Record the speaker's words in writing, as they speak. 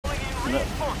it.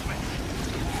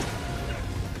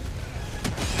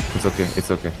 It's okay,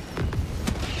 it's okay.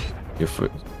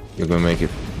 You're gonna make it.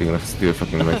 You're gonna still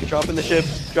fucking make it. Drop in the ship.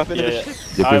 Drop into the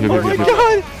ship. Oh my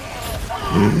god!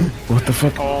 What the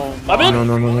fuck? Oh, No.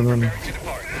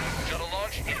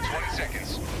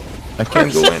 I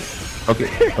can't go in. Okay.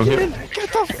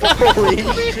 Get the fuck! Holy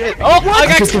shit! Oh, I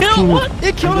got killed! What?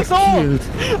 It killed us all!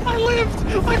 I lived!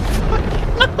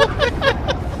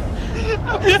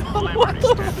 What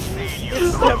the f-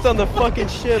 It stepped on the fucking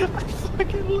ship. I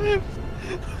fucking lived!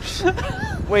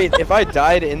 Wait, if I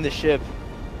died in the ship,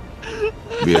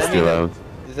 We are still out.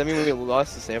 does that mean we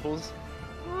lost the samples?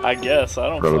 I guess, I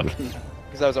don't Probably. fucking...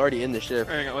 Because I was already in the ship.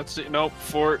 Hang on, let's see. Nope,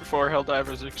 four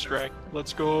Helldivers extract.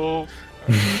 Let's go.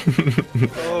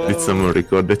 Did someone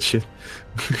record that shit?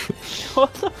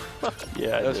 What the fuck?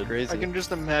 Yeah, That was did. crazy. I can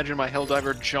just imagine my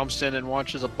Helldiver jumps in and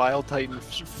watches a Bile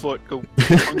Titan's foot go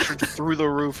punctured through the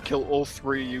roof, kill all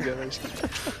three of you guys.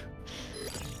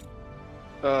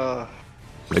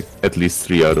 Like at least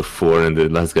 3 out of 4, and the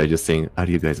last guy just saying, "Are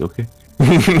you guys okay?"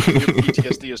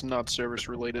 PTSD is not service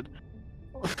related.